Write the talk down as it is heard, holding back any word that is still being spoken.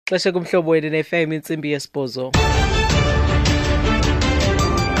Xesha kumhlobo wenu ne-FM intsimbi yesibhozo.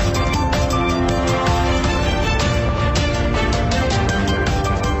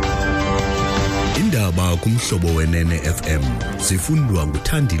 Indaba kumhlobo wenene FM zifundwa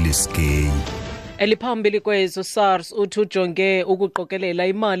nguThandile Skey. Eliphambili uSARS uthi ujonge ukuqokelela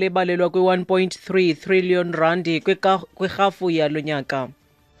imali ebalelwa kwi-1.3 trillion randi kwirhafu yalo nyaka.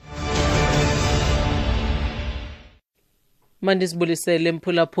 Mandisibulisele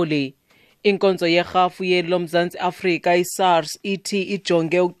mphulaphuli. Inkonzo yerhafu loMzantsi Afrika iSARS ithi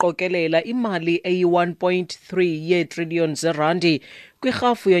ijonge ukuqokelela imali eyi-1.3 yeetriliyoni zerandi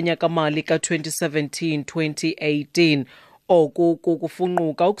kwirhafu yonyaka-mali ka-2017-2018. Oku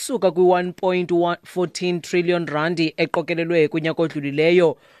kukufunquka ukusuka kwi-1.14 trillion randi eqokelelwe kunyaka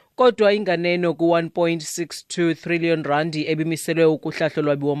odlulileyo, kodwa inganeno kwi-1.62 trillion randi ebimiselwe ukuhlahlo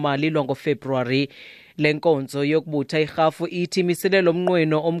lwabiwo-mali lwangoFebruwari. Le nkonzo yokubutha irhafu ithi imiselelo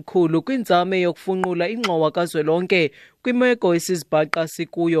umnqweno omkhulu kwinzame yokufunqula ingxowa kazwelonke kwimeko esizibhaqa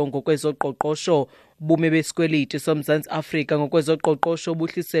sikuyo ngokwezoqoqosho. Ubume besikweliti soMzantsi Afrika ngokwezoqoqosho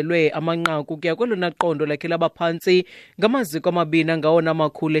buhliselwe amanqaku kuya kwelona qondo lakhe labaphantsi ngamaziko amabini angawona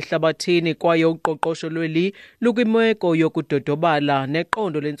makhulu ehlabathini, kwaye uqoqosho lweli lukwimeko yokudodobala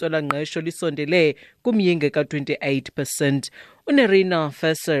neqondo lentswelangqesho lisondele kumyinge ka-28%. uNerina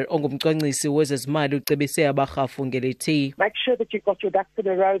Fesser ongumcwangcisi wezezimali ucebise abarhafu ngelithi, make sure that you've got your ducks in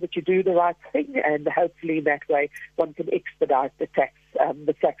a row, that you do the right thing, and hopefully in that way one can expedite the tax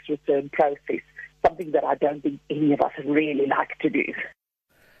return process, something that I don't think any of us really like to do.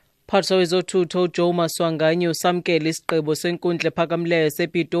 Phatho wezothutho uJoe Maswanganyi usamkele isigqibo senkundla ephakamileyo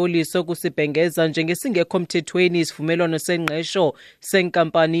sePitoli sokusibhengeza njengesingekho mthethweni isivumelwano sengqesho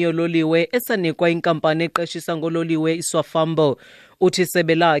senkampani yololiwe esanikwa inkampani eqeshisa ngololiwe iSwafambo. Uthi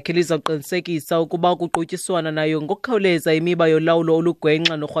isebe lakhe lizaqinisekisa ukuba kuqutyiswana nayo ngokukhawuleza imiba yolawulo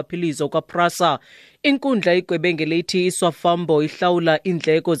olugwenxa norhwaphilizo kwaPrasa. Inkundla igwebe ngelithi iSwafambo ihlawula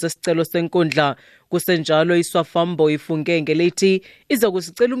iindleko zesicelo senkundla. Kusenjalo iSwafambo ifunge ngelithi iza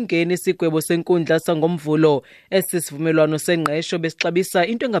kusicela umngeni isigwebo senkundla sangomvulo. Esisivumelwano sengqesho besixabisa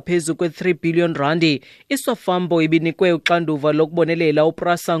into engaphezu kwe-3 billion randi. iSwafambo ibinikwe uxanduva lokubonelela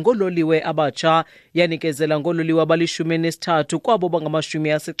uPrasa ngololiwe abatsha, yanikezela ngololiwe abali-13 kwabo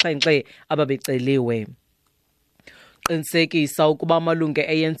bangama-70 ababeceliwe. Qinisekisa ukuba amalungu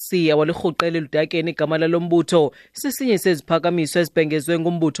e-ANC awalirhuqele ludakeni igama lalombutho sisinye seziphakamiso ezibhengezwe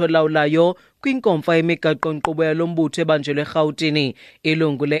ngumbutho olawulayo kwinkomfa yemigaqo-nkqubo yalombutho ebanjelwe eRhawutini.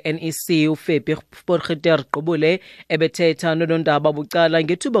 Ilungu le-NEC uFebi Potgieter ebethetha nonondaba bucala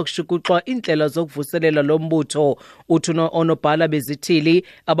ngethuba kushukuxwa iindlela zokuvuselela lo mbutho. Uthi oonobhala bezithili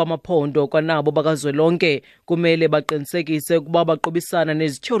abamaphondo kwanabo bakazwelonke kumele baqinisekise ukuba baqubisana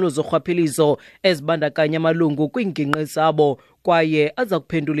nezityholo zorhwaphilizo ezibandakanya amalungu kwiingingqi zabo, kwaye aza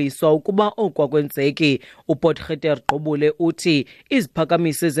kuphenduliswa ukuba okwakwenzeki. uPotgieter uthi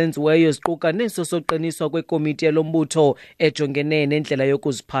iziphakamiso ezenziweyo ziquka neso soqiniswa kwekomiti yalombutho ejongene nendlela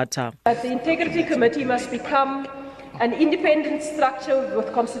yokuziphatha. The Integrity Committee must become an independent structure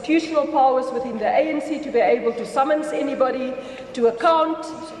with constitutional powers within the ANC to be able to summons anybody to account,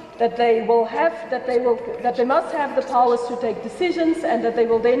 that they must have the powers to take decisions, and that they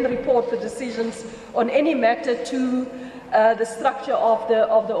will then report the decisions on any matter to the structure of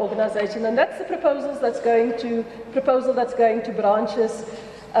the organisation. And that's the proposal that's going to branches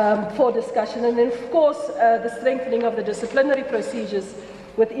for discussion, and then of course the strengthening of the disciplinary procedures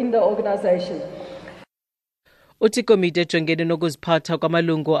within the organisation. Uthi komiti ejongene nokuziphatha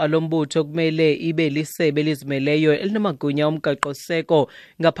kwamalungu alombutho kumele ibe lisebe elizimeleyo elinamagunya omgaqo-seko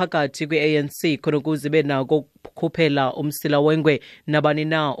ngaphakathi kwe-ANC khona ukuze ibe nako ukukhuphela umsila wengwe nabani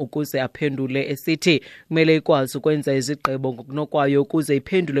na ukuze aphendule, esithi kumele ikwazi ukwenza izigqibo ngokunokwayo ukuze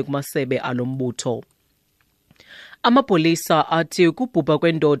iphendule kumasebe alombutho. Amapolisa athi ukubhubha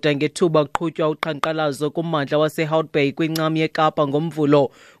kwendoda ngethuba kuqhutywa uqhankqalazo kummandla waseHout Bay kwincam yeKapa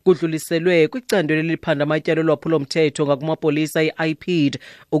ngomvulo kudluliselwe kwicandelo eliphanda amatyala olwaphulo-mthetho ngakumapolisa i-IPID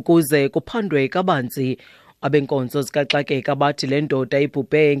ukuze kuphandwe kabanzi. Abenkonzo zikaxakeka bathi le ndoda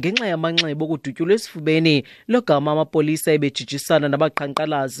ibhubhe ngenxa yamanxeba okudutyulwa esifubeni logama amapolisa ebejijisana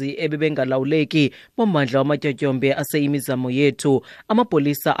nabaqhankqalazi ebebengalawuleki bommandla wamatyotyombe aseyimizamo yethu.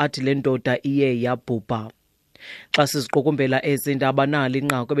 Amapolisa athi le ndoda iye yabhubha. Xa siziqukumbela ezi ndaba nali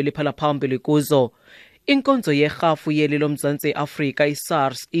inqaku ebeliphala phambili kuzo. Inkonzo yerhafu loMzantsi Afrika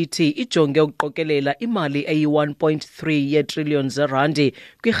iSARS ithi ijonge ukuqokelela imali eyi-1.3 yeetriliyoni zerandi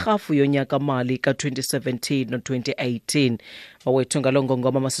kwirhafu yonyaka-mali ka-2017 no-2018. Bawethu ngalongo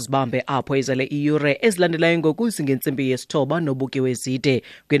ngoma masizibambe apho izale iiyure ezilandelayo ngokuzi ngentsimbi yesithoba nobuki wezide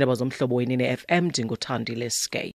kwiindaba zomhlobo wenene FM. Ndinguthandile Skey.